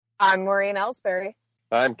I'm Maureen Ellsbury.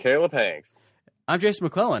 I'm Caleb Hanks. I'm Jason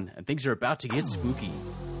McClellan, and things are about to get spooky.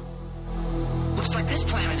 Looks like this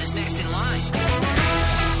planet is next in line.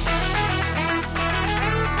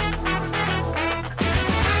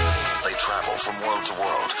 They travel from world to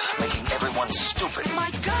world, making everyone stupid.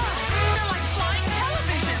 My God, they're like flying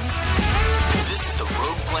televisions. This is the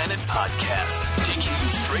Rogue Planet Podcast, taking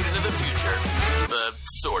you straight into the future.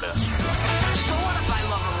 Sorta. So what if I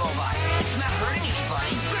love a robot? It's not hurting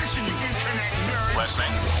anybody. Listen, you internet nerd.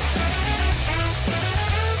 Listening.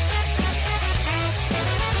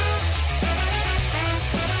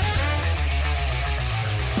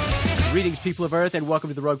 Greetings, people of Earth, and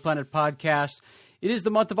welcome to the Rogue Planet Podcast. It is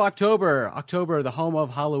the month of October, the home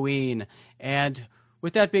of Halloween. And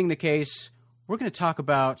with that being the case, we're going to talk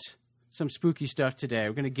about some spooky stuff today.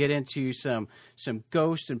 We're going to get into some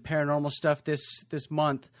ghost and paranormal stuff this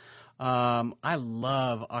month. I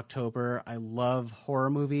love October. I love horror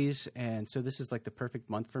movies, and so this is like the perfect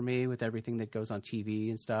month for me with everything that goes on TV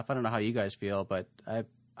and stuff. I don't know how you guys feel, but I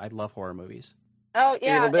love horror movies. Oh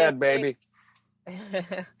yeah, Evil Dead, baby.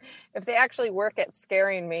 If they actually work at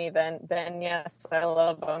scaring me, then yes, I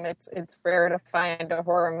love them. It's rare to find a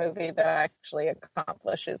horror movie that actually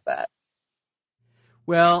accomplishes that.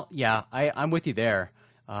 Well, yeah, I'm with you there.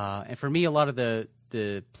 And for me, a lot of the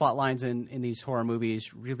plot lines in these horror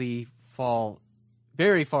movies really fall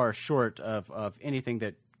very far short of anything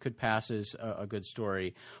that could pass as a good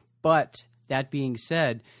story. But that being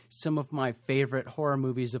said, some of my favorite horror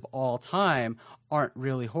movies of all time aren't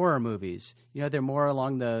really horror movies. You know, they're more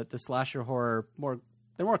along the slasher horror,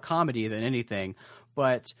 they're more comedy than anything.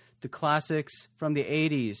 But the classics from the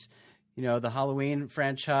 80s, you know, the Halloween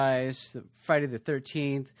franchise, the Friday the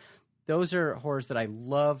 13th, those are horrors that I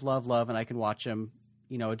love, and I can watch them,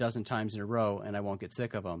 you know, a dozen times in a row, and I won't get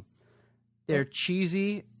sick of them. They're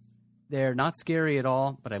cheesy, they're not scary at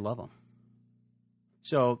all, but I love them.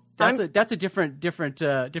 So that's a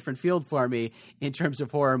different field for me in terms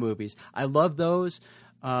of horror movies. I love those,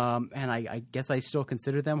 and I guess I still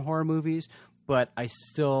consider them horror movies, but I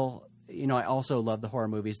still, you know, I also love the horror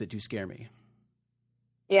movies that do scare me.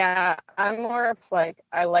 Yeah, I'm more of like,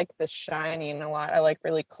 I like The Shining a lot. I like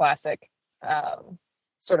really classic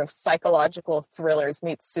sort of psychological thrillers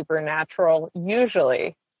meets supernatural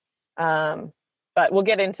usually. But we'll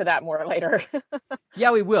get into that more later.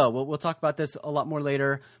 Yeah, we will. We'll talk about this a lot more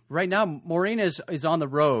later. Right now, Maureen is on the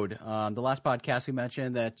road. The last podcast we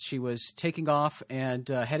mentioned that she was taking off and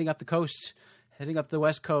heading up the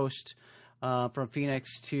West Coast. From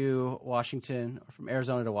Phoenix to Washington, or from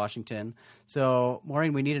Arizona to Washington. So,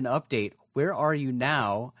 Maureen, we need an update. Where are you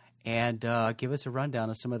now? And give us a rundown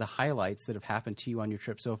of some of the highlights that have happened to you on your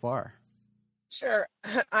trip so far. Sure.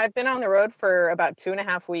 I've been on the road for about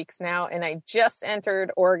 2.5 weeks now, and I just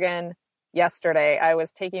entered Oregon yesterday. I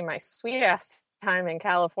was taking my sweet-ass time in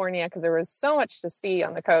California because there was so much to see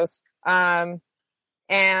on the coast. And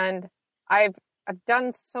I've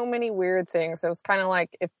done so many weird things. It was kind of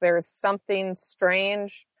like if there's something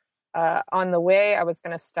strange on the way, I was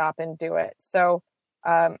going to stop and do it. So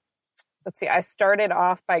let's see. I started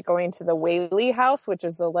off by going to the Whaley House, which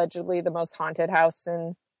is allegedly the most haunted house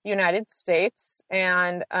in the United States.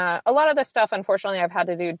 And a lot of the stuff, unfortunately, I've had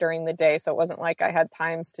to do during the day. So it wasn't like I had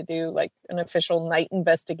times to do like an official night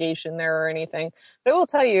investigation there or anything. But I will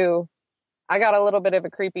tell you, I got a little bit of a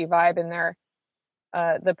creepy vibe in there.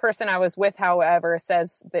 The person I was with, however,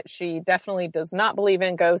 says that she definitely does not believe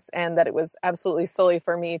in ghosts and that it was absolutely silly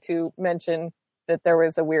for me to mention that there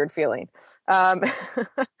was a weird feeling.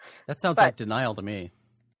 That sounds like denial to me.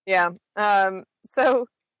 Yeah. So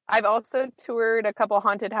I've also toured a couple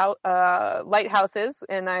haunted lighthouses,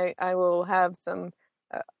 and I will have some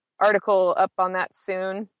article up on that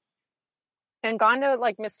soon. And gone to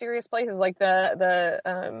like mysterious places like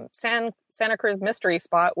the Santa Cruz Mystery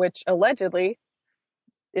Spot, which allegedly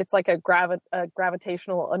it's like a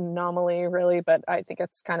gravitational anomaly, really, but I think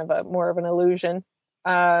it's kind of more of an illusion.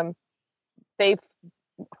 A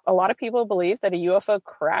lot of people believe that a UFO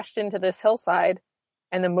crashed into this hillside,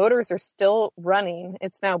 and the motors are still running.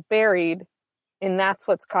 It's now buried, and that's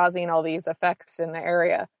what's causing all these effects in the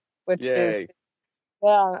area. Which Yay. is,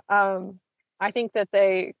 yeah. I think that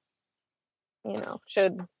they, you know,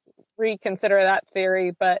 should reconsider that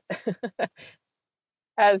theory, but.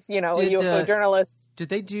 As, you know, a UFO journalist. Did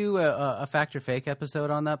they do a Fact or Fake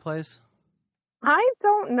episode on that place? I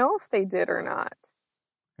don't know if they did or not.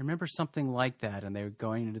 I remember something like that, and they were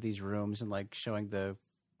going into these rooms and like showing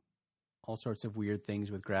all sorts of weird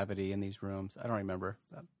things with gravity in these rooms. I don't remember.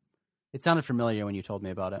 It sounded familiar when you told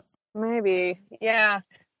me about it. Maybe, yeah.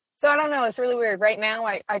 So I don't know. It's really weird. Right now,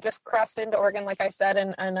 I just crossed into Oregon, like I said,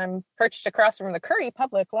 and I'm perched across from the Curry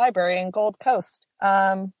Public Library in Gold Coast,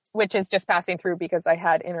 which is just passing through because I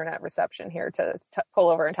had internet reception here to pull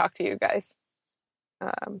over and talk to you guys.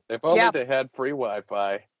 If only yeah, they had free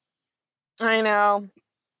Wi-Fi. I know.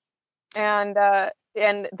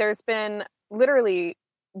 And there's been literally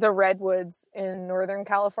the redwoods in Northern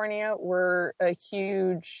California were a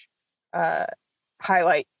huge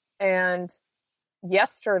highlight. And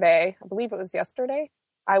yesterday, I believe it was yesterday,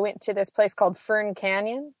 I went to this place called Fern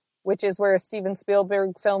Canyon, which is where Steven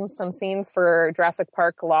Spielberg filmed some scenes for Jurassic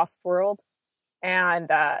Park Lost World.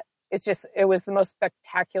 And it was the most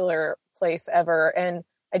spectacular place ever. And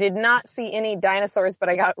I did not see any dinosaurs, but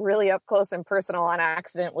I got really up close and personal on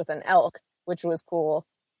accident with an elk, which was cool.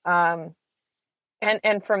 And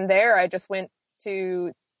from there, I just went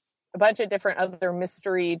to a bunch of different other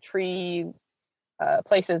mystery tree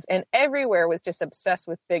places, and everywhere was just obsessed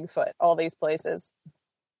with Bigfoot, all these places.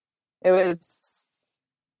 It was,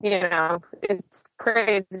 it's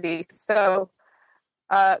crazy. So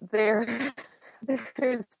there's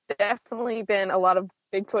definitely been a lot of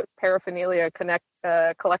Bigfoot paraphernalia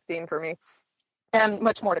collecting for me, and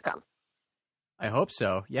much more to come. I hope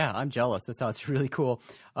so. Yeah, I'm jealous. That sounds really cool.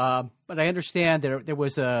 But I understand there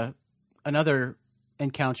was another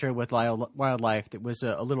encounter with wildlife that was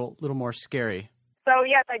a little more scary. So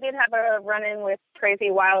yes, I did have a run-in with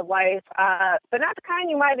crazy wildlife, but not the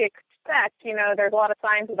kind you might expect. There's a lot of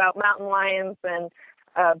signs about mountain lions and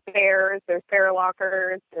bears. There's bear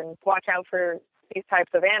lockers, and watch out for these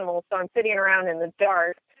types of animals. So I'm sitting around in the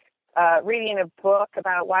dark, reading a book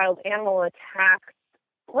about wild animal attacks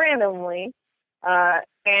randomly,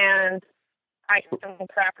 and I hear some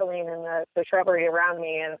crackling in the shrubbery around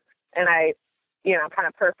me, and I, kind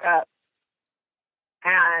of perk up.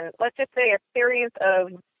 And let's just say a series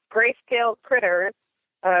of grayscale critters,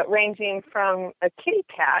 ranging from a kitty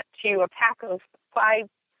cat to a pack of 5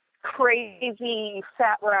 crazy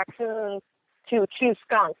fat raccoons to 2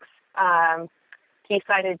 skunks,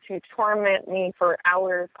 decided to torment me for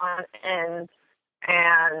hours on end.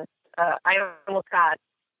 And I almost got,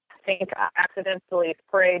 accidentally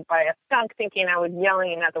sprayed by a skunk, thinking I was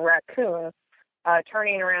yelling at the raccoon,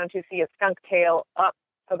 turning around to see a skunk tail up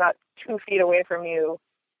about 2 feet away from you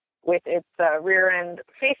with its rear end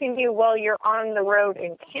facing you while you're on the road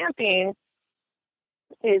and camping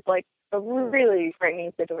is like a really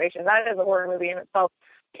frightening situation. That is a horror movie in itself,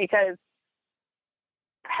 because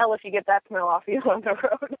hell if you get that smell off you on the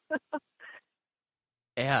road.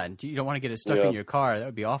 Yeah, and you don't want to get it stuck in your car. That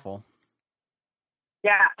would be awful.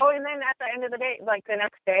 Yeah. Oh, and then at the end of the day, like the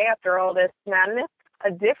next day after all this madness, a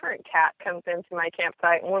different cat comes into my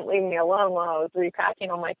campsite and wouldn't leave me alone while I was repacking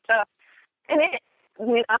all my stuff. And it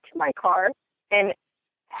went up to my car, and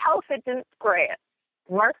hell if it didn't spray it.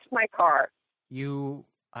 Marked my car.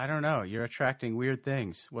 I don't know. You're attracting weird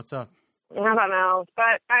things. What's up? I don't know,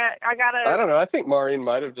 but I gotta... I don't know. I think Maureen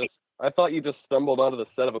might have I thought you just stumbled onto the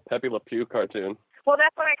set of a Pepe Le Pew cartoon. Well,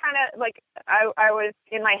 that's what I kind of, I was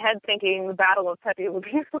in my head thinking the Battle of Pepe Le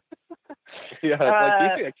Pew. Yeah, it's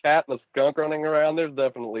like you see a cat and a skunk running around, there's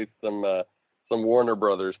definitely some Warner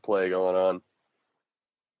Brothers play going on.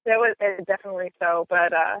 It was definitely so,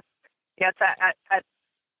 but yes, at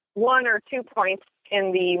 1 or 2 points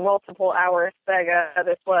in the multiple hour saga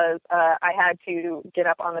this was, I had to get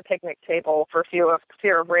up on the picnic table for fear of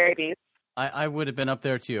rabies. I would have been up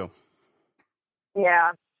there too.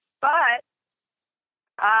 Yeah, but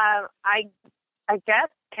I guess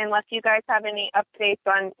unless you guys have any updates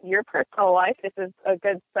on your personal life, this is a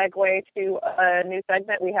good segue to a new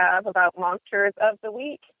segment we have about Monsters of the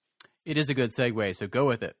Week. It is a good segue, so go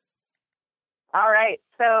with it. All right.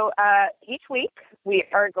 So each week we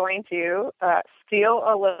are going to steal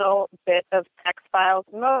a little bit of X-Files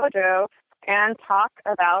mojo and talk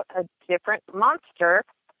about a different monster.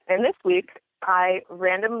 And this week I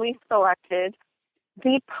randomly selected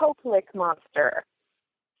the Poplik monster.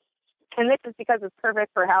 And this is because it's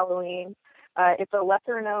perfect for Halloween. It's a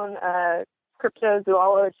lesser-known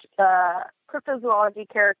cryptozoology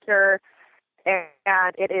character,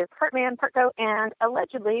 and it is part man, part goat, and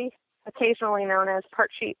allegedly, occasionally known as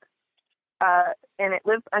part sheep. And it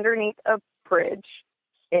lives underneath a bridge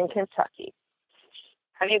in Kentucky.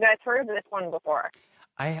 Have you guys heard of this one before?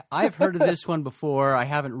 I've heard of this one before. I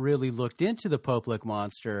haven't really looked into the Poplik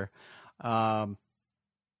monster,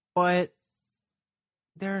 but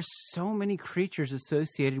there are so many creatures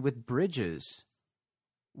associated with bridges.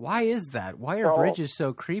 Why is that? Why are bridges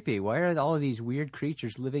so creepy? Why are all of these weird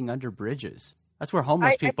creatures living under bridges? That's where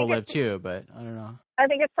homeless people live too, but I don't know. I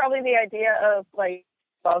think it's probably the idea of, like,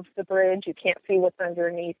 above the bridge, you can't see what's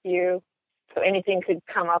underneath you. So anything could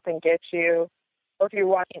come up and get you. Or if you're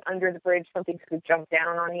walking under the bridge, something could jump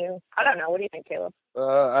down on you. I don't know. What do you think, Caleb?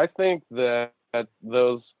 I think that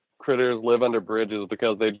those critters live under bridges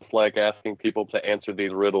because they just like asking people to answer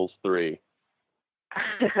these riddles 3.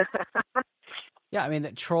 Yeah, I mean,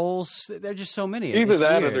 the trolls, there are just so many. Either It's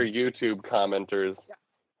that weird. or they're YouTube commenters.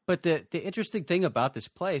 But the interesting thing about this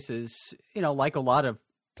place is, like a lot of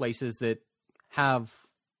places that have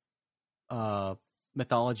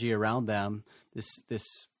mythology around them,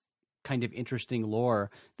 this kind of interesting lore,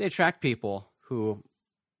 they attract people who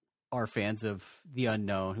are fans of the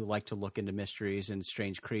unknown, who like to look into mysteries and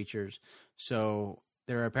strange creatures. So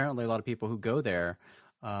there are apparently a lot of people who go there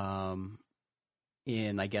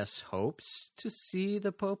in, I guess, hopes to see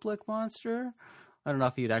the Poplik monster. I don't know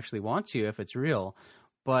if you'd actually want to, if it's real.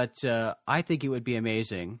 But I think it would be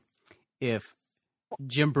amazing if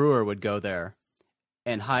Jim Brewer would go there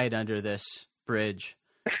and hide under this bridge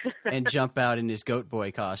and jump out in his Goat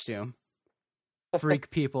Boy costume.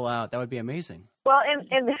 Freak people out. That would be amazing. Well,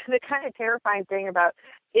 and the kind of terrifying thing about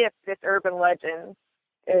if this urban legend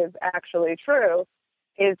is actually true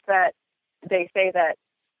is that they say that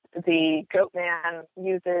the Goat Man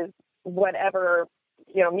uses whatever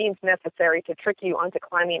means necessary to trick you onto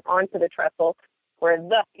climbing onto the trestle, where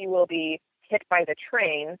thus you will be hit by the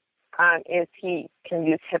train. Is he can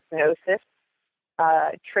use hypnosis,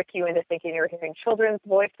 trick you into thinking you're hearing children's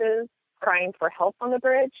voices crying for help on the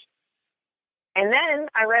bridge. And then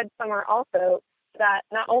I read somewhere also that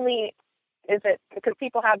not only is it because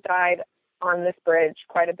people have died on this bridge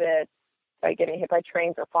quite a bit by getting hit by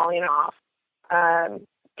trains or falling off.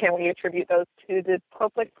 Can we attribute those to the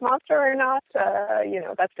Poplik monster or not?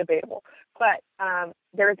 That's debatable. But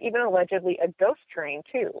there's even allegedly a ghost train,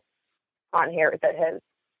 too, on here that has,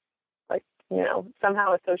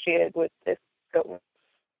 somehow associated with this goat.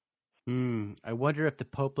 I wonder if the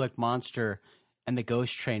Poplik monster and the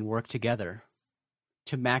ghost train work together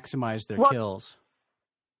to maximize their kills.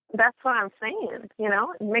 That's what I'm saying.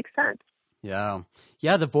 It makes sense. Yeah.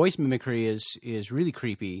 Yeah, the voice mimicry is really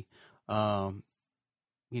creepy.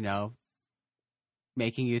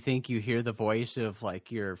 Making you think you hear the voice of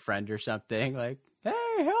like your friend or something, like,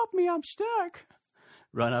 hey, help me, I'm stuck.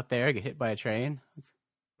 Run up there, get hit by a train. It's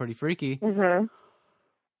pretty freaky. Mm-hmm.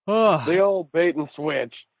 Oh. The old bait and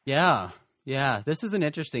switch. Yeah. This is an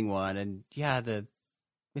interesting one. And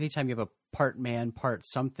anytime you have a part man, part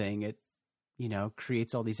something, it,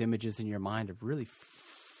 creates all these images in your mind of really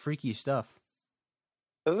freaky stuff.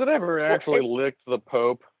 Has it ever actually licked the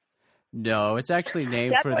Pope? No, it's actually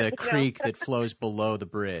named for the creek that flows below the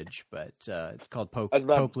bridge, but it's called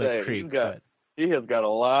Poplik Creek. He has got a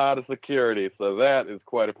lot of security, so that is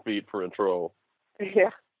quite a feat for a troll. Yeah.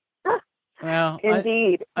 Well,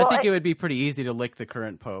 indeed. I think it would be pretty easy to lick the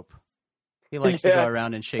current Pope. He likes to go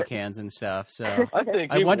around and shake hands and stuff. So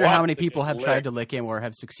I wonder how many people have tried to lick him or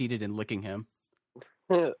have succeeded in licking him.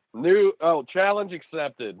 Challenge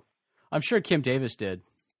accepted. I'm sure Kim Davis did.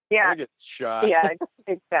 Yeah. Get shot. Yeah,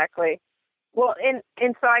 exactly. Well, and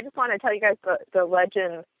so I just want to tell you guys the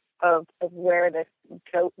legend of where this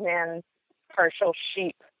Goat Man partial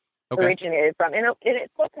sheep originated from. And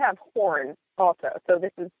it's supposed to have horns also. So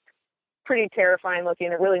this is pretty terrifying looking.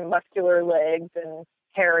 They're really muscular legs and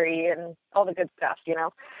hairy and all the good stuff,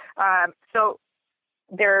 So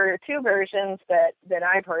there are 2 versions that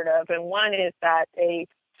I've heard of. And one is that a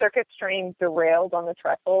circus train derailed on the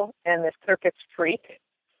trestle and the circus freak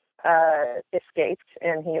escaped,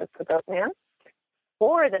 and he was the Goat Man.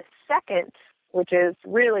 Or the second, which is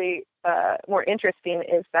really more interesting,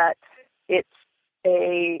 is that it's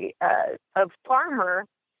a farmer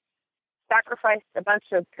sacrificed a bunch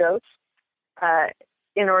of goats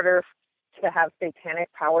in order to have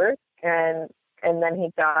satanic powers, and then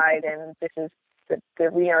he died, and this is the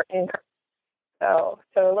reincarnation. So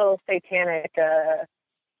a little satanic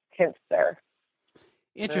hints there.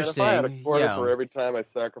 Interesting. Man, if I had a quarter for every time I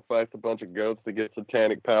sacrificed a bunch of goats to get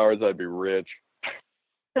satanic powers, I'd be rich.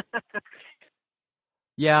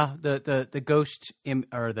 Yeah, the ghost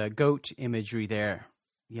or the goat imagery there.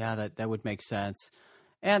 Yeah, that would make sense.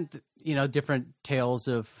 And different tales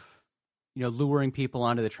of luring people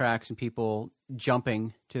onto the tracks and people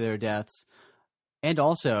jumping to their deaths, and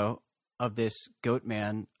also of this Goat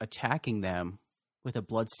Man attacking them with a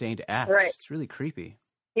bloodstained axe. Right. It's really creepy.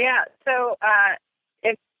 Yeah. So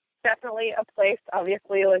it's definitely a place.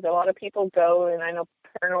 Obviously, like a lot of people go, and I know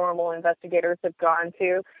paranormal investigators have gone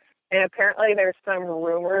to. And apparently, there's some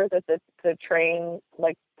rumor that the train,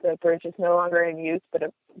 like the bridge, is no longer in use, but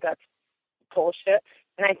that's bullshit.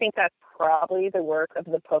 And I think that's probably the work of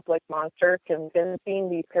the Poplik monster convincing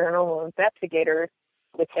these paranormal investigators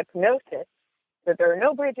with hypnosis that there are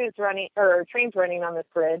no bridges running or trains running on this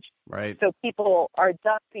bridge. Right. So people are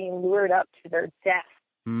thus being lured up to their death.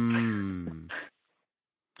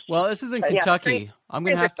 Well, this is in Kentucky. Yeah, I'm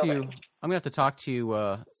gonna have to talk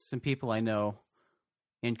to some people I know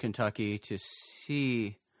in Kentucky to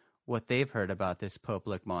see what they've heard about this Pope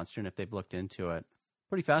Lick monster and if they've looked into it.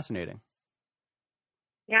 Pretty fascinating.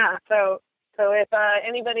 Yeah. So if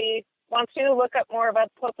anybody wants to look up more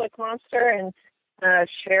about the Pope Lick monster and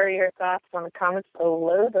share your thoughts on the comments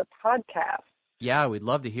below the podcast. Yeah, we'd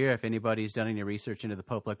love to hear if anybody's done any research into the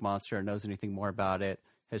Pope Lick monster or knows anything more about it,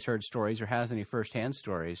 has heard stories, or has any firsthand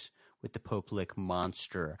stories with the Pope Lick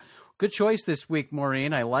monster. Good choice this week,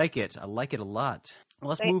 Maureen. I like it. I like it a lot. Well,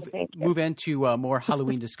 let's move into more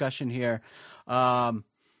Halloween discussion here. Like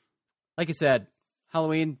I said,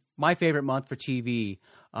 Halloween, my favorite month for TV.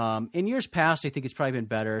 In years past, I think it's probably been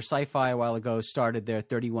better. Sci-Fi a while ago started their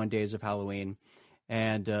 31 Days of Halloween.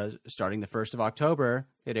 And starting the 1st of October,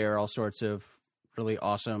 it aired all sorts of really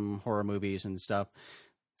awesome horror movies and stuff.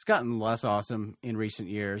 It's gotten less awesome in recent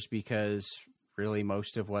years because really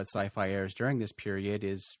most of what Sci-Fi airs during this period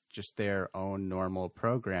is just their own normal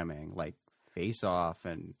programming, like Face Off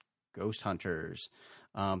and Ghost Hunters,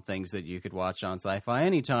 things that you could watch on Sci-Fi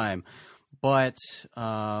anytime. But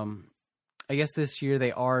I guess this year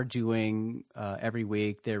they are doing, every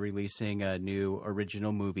week, they're releasing a new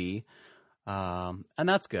original movie. And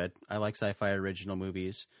that's good. I like Sci-Fi original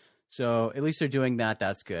movies. So at least they're doing that.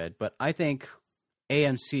 That's good. But I think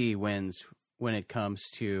AMC wins when it comes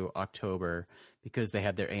to October because they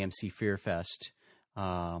have their AMC Fear Fest.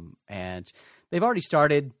 And they've already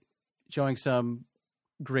started showing some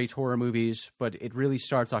great horror movies, but it really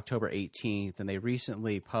starts October 18th. And they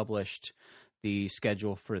recently published the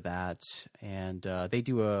schedule for that. And they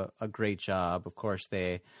do a great job. Of course,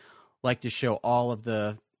 they like to show all of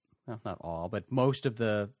the, well, not all, but most of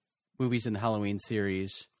the movies in the Halloween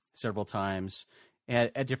series several times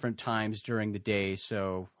at different times during the day.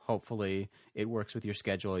 So hopefully it works with your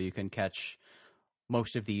schedule. You can catch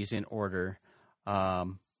most of these in order.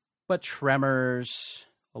 But Tremors,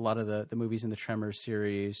 a lot of the movies in the Tremors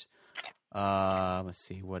series. Let's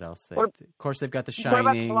see what else. Of course, they've got The Shining. What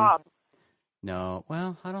about the Blob? No,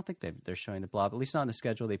 well, I don't think they're showing the Blob, at least not in the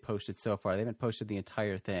schedule they posted so far. They haven't posted the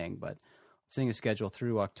entire thing, but seeing a schedule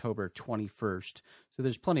through October 21st. So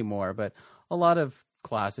there's plenty more, but a lot of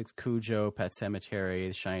classics, Cujo, Pet Sematary,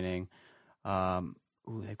 The Shining.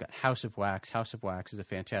 They've got House of Wax. House of Wax is a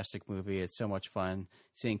fantastic movie. It's so much fun.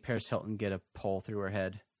 Seeing Paris Hilton get a pole through her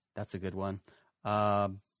head, that's a good one.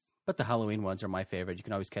 But the Halloween ones are my favorite. You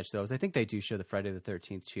can always catch those. I think they do show the Friday the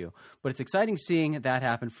 13th too. But it's exciting seeing that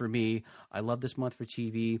happen for me. I love this month for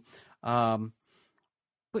TV.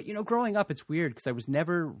 But, growing up, it's weird because I was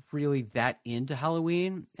never really that into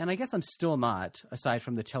Halloween. And I guess I'm still not, aside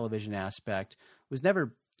from the television aspect. Was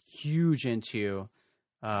never huge into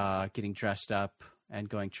getting dressed up and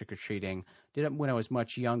going trick-or-treating. Did it when I was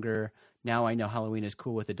much younger. Now I know Halloween is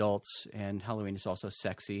cool with adults, and Halloween is also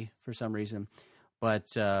sexy for some reason.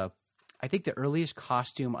 But I think the earliest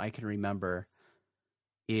costume I can remember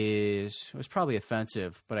it was probably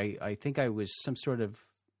offensive, but I think I was some sort of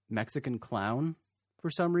Mexican clown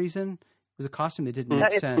for some reason. It was a costume that didn't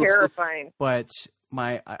make sense. That is terrifying. But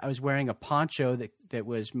I was wearing a poncho that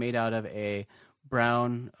was made out of a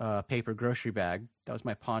brown paper grocery bag. That was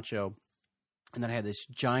my poncho. And then I had this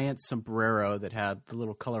giant sombrero that had the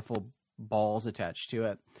little colorful balls attached to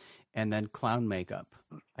it, and then clown makeup.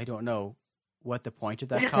 I don't know what the point of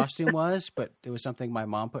that costume was, but it was something my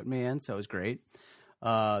mom put me in, so it was great.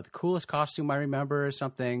 The coolest costume I remember is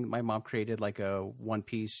something my mom created, like a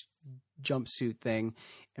one-piece jumpsuit thing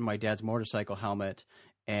and my dad's motorcycle helmet,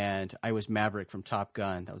 and I was Maverick from Top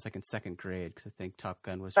Gun. That was like in second grade because I think Top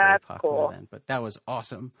Gun was very popular then. But that was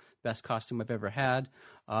awesome. Best costume I've ever had.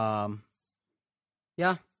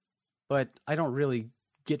 Yeah, but I don't really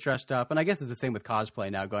get dressed up. And I guess it's the same with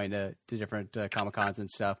cosplay now, going to different Comic-Cons and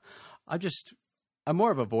stuff. I'm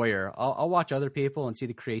more of a voyeur. I'll watch other people and see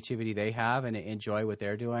the creativity they have and enjoy what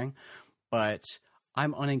they're doing. But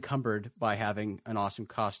I'm unencumbered by having an awesome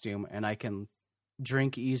costume, and I can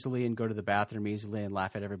drink easily and go to the bathroom easily and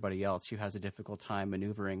laugh at everybody else who has a difficult time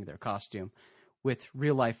maneuvering their costume with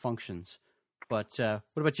real-life functions. But what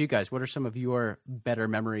about you guys? What are some of your better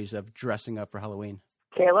memories of dressing up for Halloween?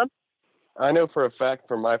 Caleb? I know for a fact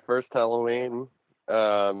from my first Halloween,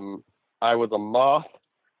 I was a moth.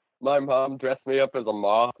 My mom dressed me up as a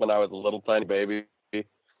moth when I was a little tiny baby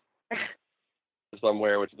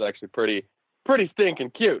somewhere, which is actually pretty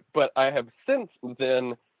stinking cute. But I have since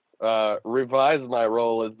then revised my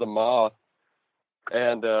role as the moth,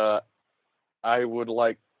 and I would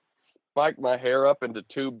spiked my hair up into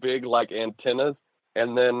two big like antennas,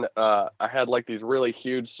 and then I had like these really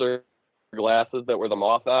huge glasses that were the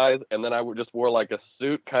moth eyes, and then I just wore like a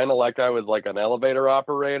suit, kind of like I was like an elevator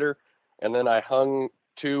operator, and then I hung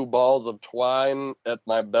two balls of twine at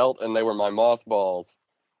my belt, and they were my mothballs,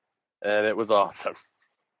 and it was awesome.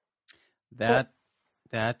 That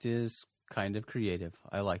is kind of creative.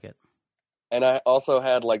 I like it. And I also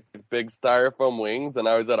had like these big styrofoam wings, and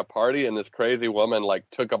I was at a party, and this crazy woman like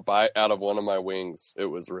took a bite out of one of my wings. It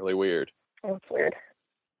was really weird. That's weird.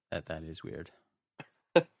 That is weird.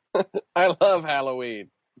 I love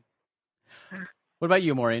Halloween. What about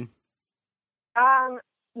you, Maureen? I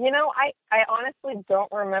honestly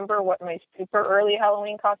don't remember what my super early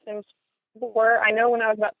Halloween costumes were. I know when I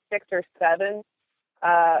was about 6 or 7,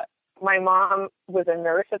 my mom was a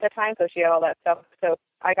nurse at the time, so she had all that stuff. So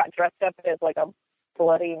I got dressed up as like a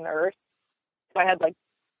bloody nurse. So I had like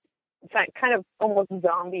kind of almost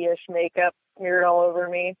zombie-ish makeup smeared all over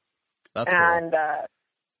me. That's cool.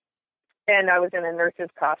 And I was in a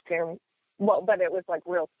nurse's costume. Well, but it was like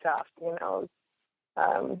real stuff,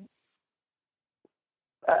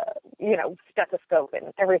 stethoscope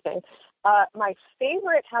and everything. My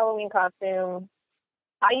favorite Halloween costume,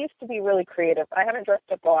 I used to be really creative. I haven't dressed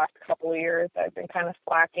up the last couple of years. I've been kind of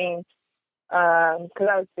slacking because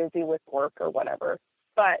I was busy with work or whatever.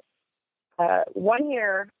 But one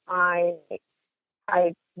year I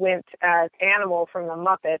went as Animal from the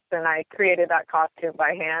Muppets, and I created that costume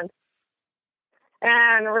by hand.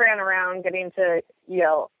 And ran around getting to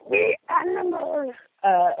yell, "We Animals,"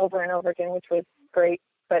 over and over again, which was great.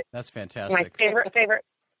 But that's fantastic. My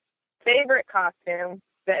favorite costume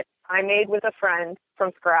that I made with a friend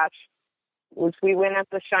from scratch was we went as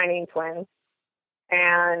the Shining Twins,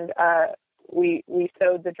 and we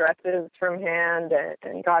sewed the dresses from hand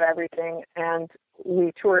and got everything, and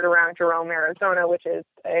we toured around Jerome, Arizona, which is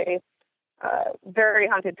a very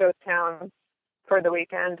haunted ghost town, for the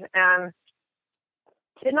weekend, and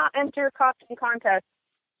did not enter costume contest,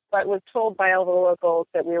 but was told by all the locals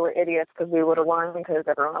that we were idiots because we would have won because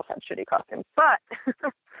everyone else had shitty costumes. But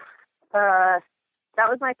that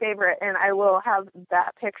was my favorite, and I will have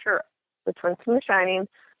that picture, the Twins from The Shining,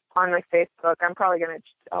 on my Facebook. I'm probably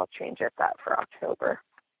I'll change that for October.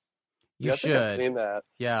 You should. I've seen that.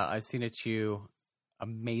 Yeah, I've seen it too.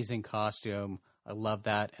 Amazing costume. I love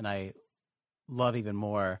that, and I love even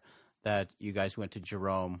more that you guys went to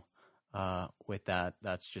Jerome with that.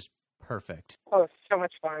 That's just perfect. Oh, so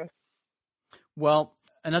much fun. Well,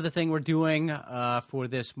 another thing we're doing for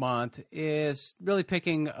this month is really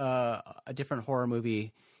picking a different horror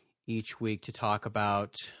movie each week to talk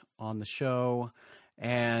about on the show.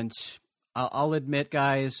 And I'll admit,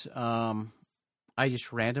 guys, I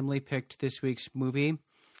just randomly picked this week's movie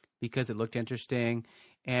because it looked interesting,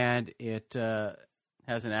 and it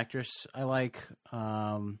has an actress I like.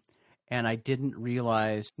 And I didn't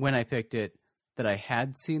realize when I picked it that I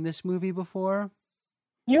had seen this movie before.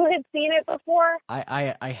 You had seen it before?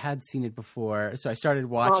 I had seen it before. So I started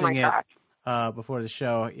watching it before the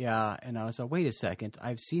show. Yeah. And I was like, wait a second,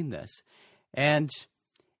 I've seen this. And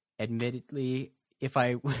admittedly, if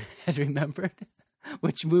I had remembered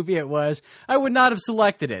which movie it was, I would not have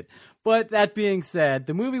selected it. But that being said,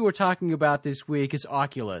 the movie we're talking about this week is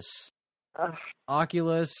Oculus.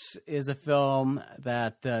 Oculus is a film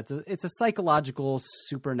that it's a psychological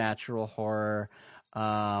supernatural horror. It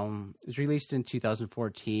was released in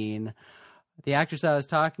 2014. The actress I was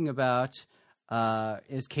talking about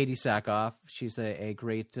is Katie Sackhoff. She's a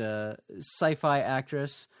great sci-fi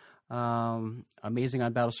actress, amazing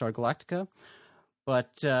on Battlestar Galactica.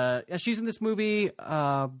 But she's in this movie.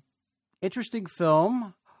 Interesting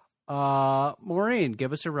film. Maureen,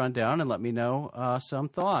 give us a rundown and let me know some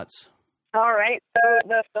thoughts. All right. So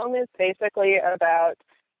the film is basically about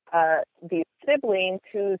these siblings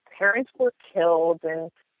whose parents were killed, and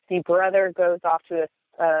the brother goes off to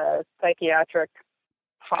a psychiatric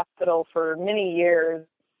hospital for many years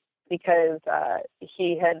because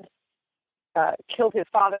he had killed his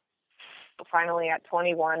father finally at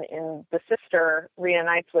 21, and the sister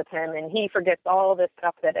reunites with him, and he forgets all this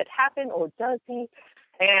stuff that had happened, or does he?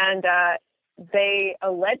 And they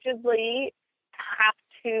allegedly have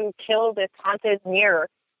to kill this haunted mirror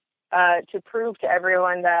to prove to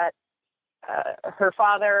everyone that her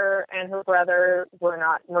father and her brother were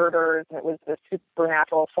not murderers, and it was the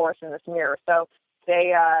supernatural force in this mirror. So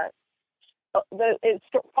it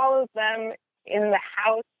follows them in the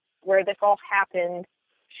house where this all happened.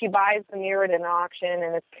 She buys the mirror at an auction,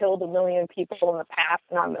 and it's killed 1 million people in the past.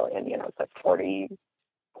 Not 1 million, it's like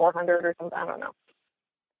 4,400 or something, I don't know.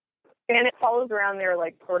 And it follows around their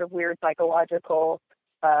like sort of weird psychological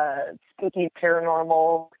spooky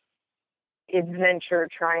paranormal adventure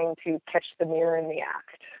trying to catch the mirror in the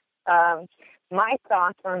act. My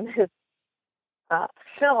thoughts on this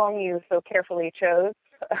film you so carefully chose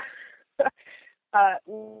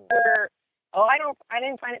were, I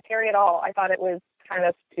didn't find it scary at all. I thought it was kind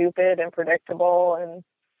of stupid and predictable, and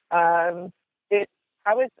I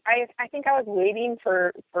think I was waiting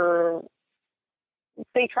for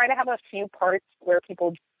they try to have a few parts where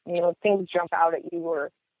people, things jump out at you, or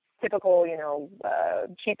typical,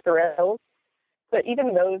 cheap thrills, but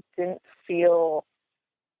even those didn't feel,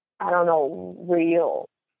 I don't know, real.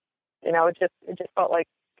 It just felt like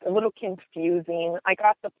a little confusing. I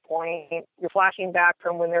got the point. You're flashing back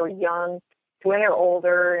from when they were young to when they're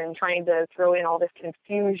older and trying to throw in all this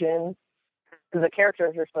confusion because the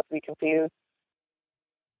characters are supposed to be confused.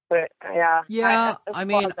 But yeah.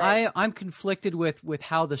 I'm conflicted with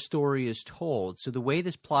how the story is told. So the way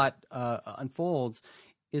this plot unfolds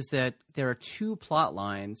is that there are two plot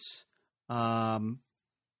lines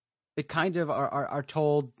that kind of are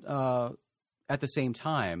told at the same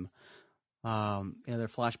time. They're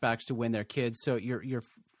flashbacks to when they're kids. So you're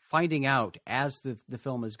finding out as the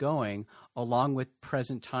film is going, along with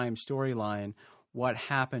present time storyline, what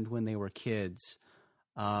happened when they were kids,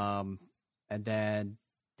 and then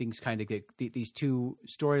things kind of get these two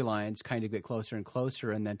storylines kind of get closer and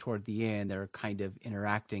closer, and then toward the end they're kind of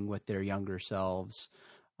interacting with their younger selves.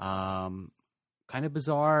 Kind of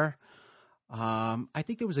bizarre. I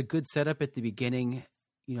think there was a good setup at the beginning.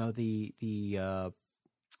 The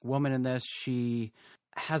woman in this, she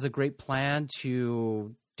has a great plan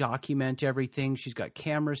to document everything. She's got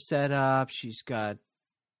cameras set up. She's got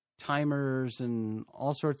timers and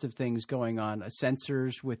all sorts of things going on,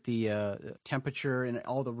 sensors with the temperature in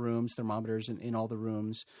all the rooms, thermometers in all the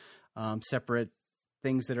rooms, separate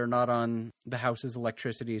things that are not on the house's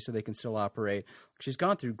electricity so they can still operate. She's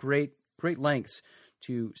gone through great lengths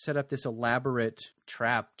to set up this elaborate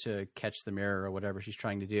trap to catch the mirror or whatever she's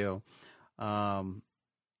trying to do.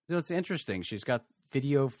 So it's interesting. She's got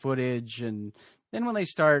video footage, and then when they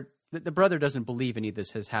start, the brother doesn't believe any of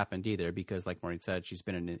this has happened either, because like Maureen said, he's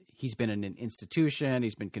been in an institution.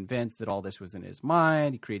 He's been convinced that all this was in his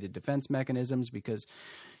mind. He created defense mechanisms because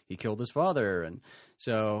he killed his father. And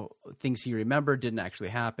so things he remembered didn't actually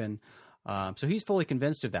happen. So he's fully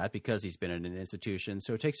convinced of that because he's been in an institution.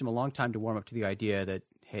 So it takes him a long time to warm up to the idea that,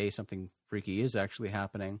 hey, something freaky is actually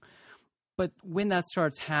happening. But when that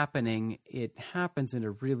starts happening, it happens in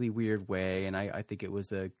a really weird way. And I think it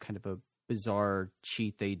was a kind of a bizarre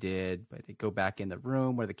cheat they did. But they go back in the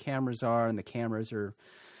room where the cameras are, and the cameras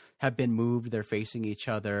have been moved. They're facing each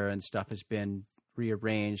other, and stuff has been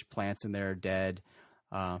rearranged. Plants in there are dead.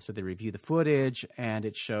 So they review the footage, and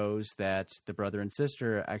it shows that the brother and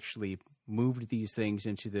sister actually moved these things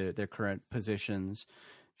into their current positions.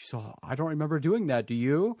 So I don't remember doing that. Do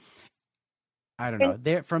you? I don't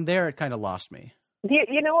know. From there, it kind of lost me.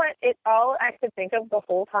 You know what? All I could think of the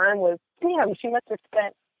whole time was, damn, she must have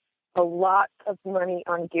spent a lot of money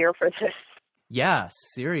on gear for this. Yeah,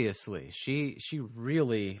 seriously. She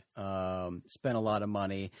really spent a lot of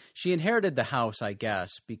money. She inherited the house, I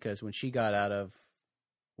guess, because when she got out of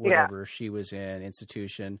whatever she was in,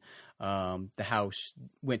 institution, the house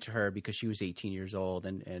went to her because she was 18 years old,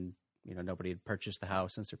 and nobody had purchased the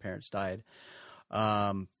house since her parents died.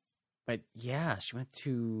 But yeah, she went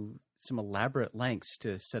to some elaborate lengths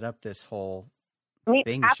to set up this whole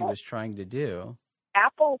thing she was trying to do.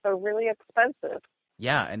 Apples are really expensive.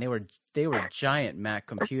 Yeah, and they were giant Mac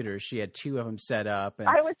computers. She had two of them set up, and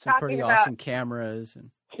some pretty awesome cameras. And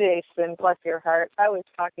Jason, bless your heart. I was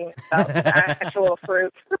talking about actual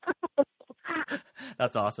fruit.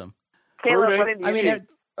 That's awesome. Caleb, what did you do?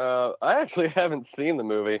 I actually haven't seen the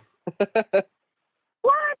movie.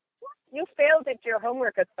 What? You failed at your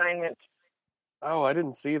homework assignment. Oh, I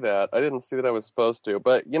didn't see that. I didn't see that I was supposed to.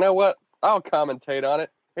 But you know what? I'll commentate on it.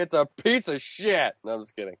 It's a piece of shit. No, I'm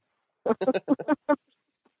just kidding.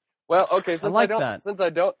 Well, okay, since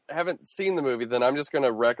I haven't seen the movie, then I'm just going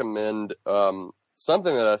to recommend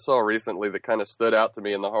something that I saw recently that kind of stood out to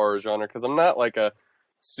me in the horror genre, because I'm not like a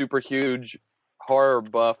super huge horror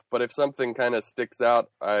buff, but if something kind of sticks out,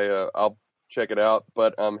 I'll check it out.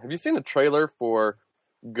 But have you seen the trailer for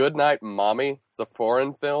Goodnight Mommy? It's a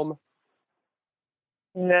foreign film.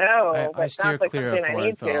 No, I steer clear of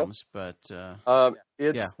foreign films, but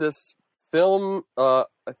it's this film. I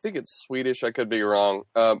think it's Swedish. I could be wrong.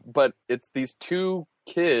 But it's these two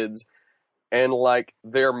kids, and like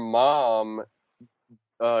their mom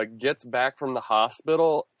gets back from the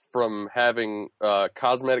hospital from having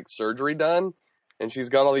cosmetic surgery done, and she's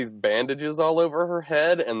got all these bandages all over her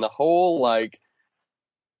head, and the whole like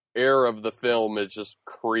air of the film is just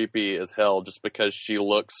creepy as hell, just because she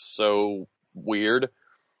looks so weird.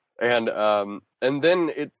 And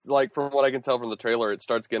then it's like, from what I can tell from the trailer, it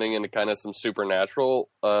starts getting into kind of some supernatural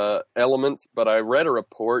elements. But I read a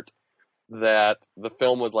report that the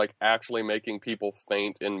film was like actually making people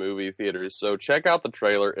faint in movie theaters. So check out the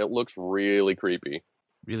trailer. It looks really creepy.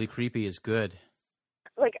 Really creepy is good.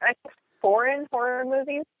 Like, foreign horror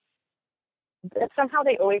movies, somehow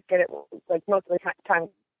they always get it, like, most of the time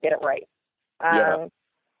get it right. Yeah.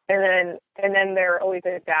 And then they're always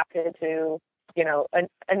adapted to, you know,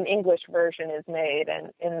 an English version is made,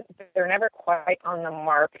 and they're never quite on the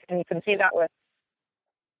mark. And you can see that with,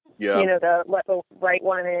 you know, the Let the Right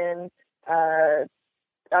One In,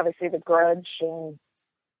 obviously The Grudge, and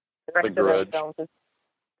the rest of those films.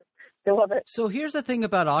 I love it. So here's the thing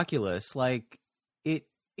about Oculus, like,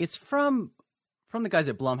 it's from the guys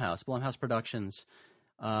at Blumhouse Productions,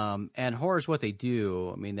 and horror is what they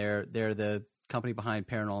do. I mean, they're the company behind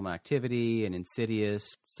Paranormal Activity and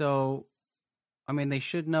Insidious. So, I mean, they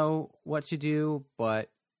should know what to do. But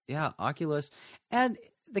yeah, Oculus, and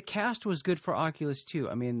the cast was good for Oculus too.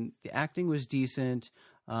 I mean, the acting was decent.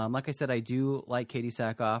 Like I said, I do like Katie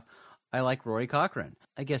Sackhoff. I like Rory Cochrane.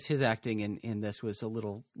 I guess his acting in this was a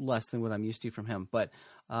little less than what I'm used to from him, but.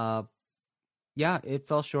 Yeah, it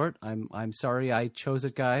fell short. I'm sorry I chose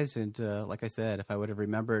it, guys. And like I said, if I would have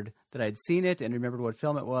remembered that I'd seen it and remembered what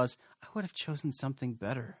film it was, I would have chosen something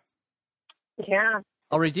better. Yeah.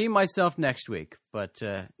 I'll redeem myself next week, but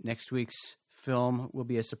next week's film will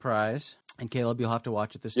be a surprise. And Caleb, you'll have to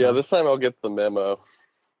watch it this time. Yeah, this time I'll get the memo.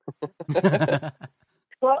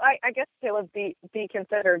 Well, I guess Caleb, be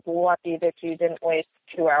considered lucky that you didn't waste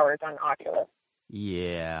 2 hours on Oculus.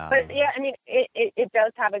 Yeah. But yeah, I mean, it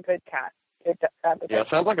does have a good cast. It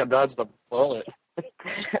sounds like I dodged the bullet. It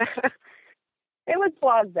was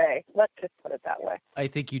blasé. Let's just put it that way. I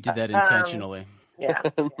think you did that intentionally. Yeah.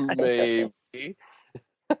 Maybe.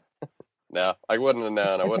 No, I wouldn't have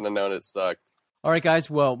known. I wouldn't have known it sucked. All right, guys.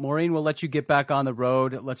 Well, Maureen, we'll let you get back on the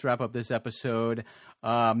road. Let's wrap up this episode.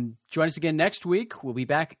 Join us again next week. We'll be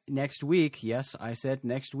back next week. Yes, I said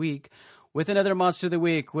next week. With another Monster of the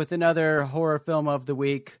Week, with another horror film of the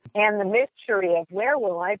week. And the mystery of where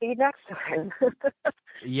will I be next time?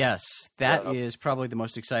 Yes, that is probably the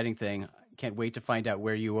most exciting thing. Can't wait to find out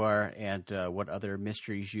where you are and what other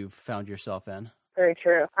mysteries you've found yourself in. Very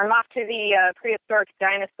true. I'm off to the prehistoric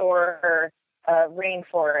dinosaur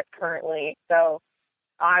rainforest currently, so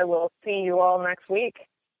I will see you all next week.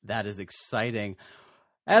 That is exciting.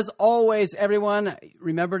 As always, everyone,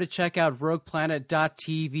 remember to check out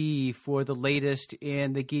RoguePlanet.tv for the latest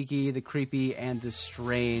in the geeky, the creepy, and the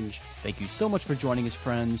strange. Thank you so much for joining us,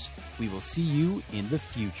 friends. We will see you in the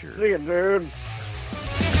future. See you, dude.